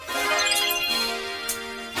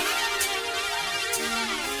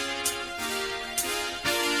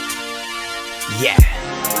Yeah,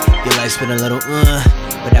 your life's been a little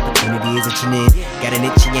but opportunity is itching in. Got an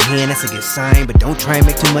itch in your hand, that's a good sign, but don't try and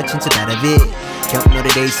make too much into that of it. Counting all the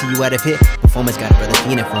days see you out of hit. Performance got a brother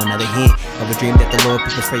fiending for another hint of a dream that the Lord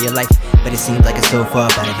purpose for your life, but it seems like it's so far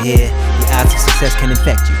out of here. The odds of success can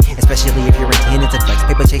infect you, especially if your intent is to flex.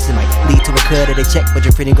 Paper chasing might lead to a cut of the check, but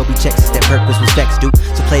your friend ain't gon' be checks. That purpose was vexed, dude.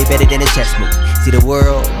 So play better than a chess move. See, the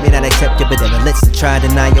world may not accept your benevolence to try and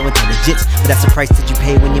deny your intelligence, but that's the price that you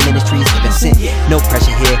pay when your ministry is given sin. No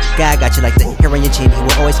pressure here, God got you like the hair on your chin. He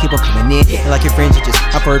will always keep on coming in, and like your friends, you just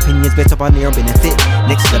offer opinions based upon their own benefit.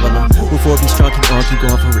 Next level up, move forward, be strong, keep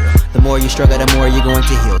going for real. The more you struggle, the more you're going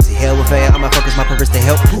to heal. To hell with fail, I'ma focus my purpose to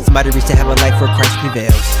help somebody reach to have a life where Christ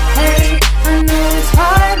prevails. Hey, I know it's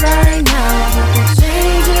hard right now, but the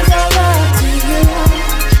changes all up to you.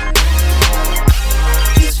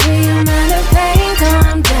 Just free your mind of pain,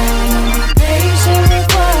 calm down, and be patient with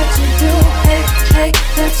what you do. Hey, hey,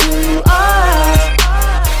 that's who you are.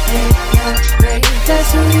 Hey, yeah, great, that's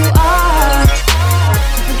who you are.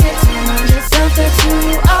 Don't forget to remind yourself that's who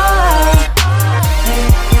you are. Hey,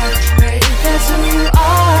 yeah, great, that's who you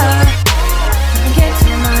are. Don't forget to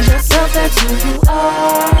remind yourself that's who you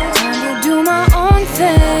are. Time to do my own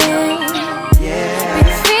thing.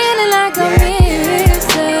 Been feeling like I'm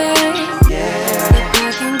missing. Step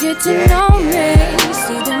back and get to know me.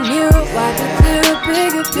 See the mirror, wipe it clear, a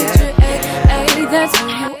bigger picture. Ay, ay, that's who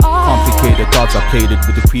you are. Complicated thoughts are plated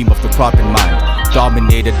with the cream of the crop in mind.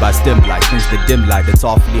 Dominated by stem light, hence the dim light that's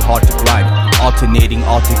awfully hard to grind. Alternating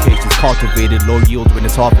altercations, cultivated, low yield when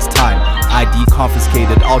it's harvest time. ID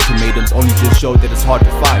confiscated, ultimatums only just show that it's hard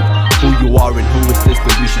to find who you are and who is this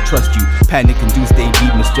that we should trust you. Panic induced, they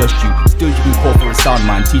indeed misjudge you. Still you can call for a sound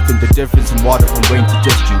mind, teaching the difference in water from rain to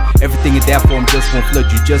just you. Everything in that form just won't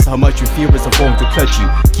flood you. Just how much you fear is a form to clutch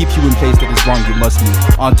you. Keep you in place that is wrong, you must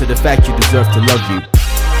move on to the fact you deserve to love you.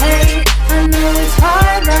 Hey, I know it's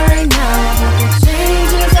hard right now, but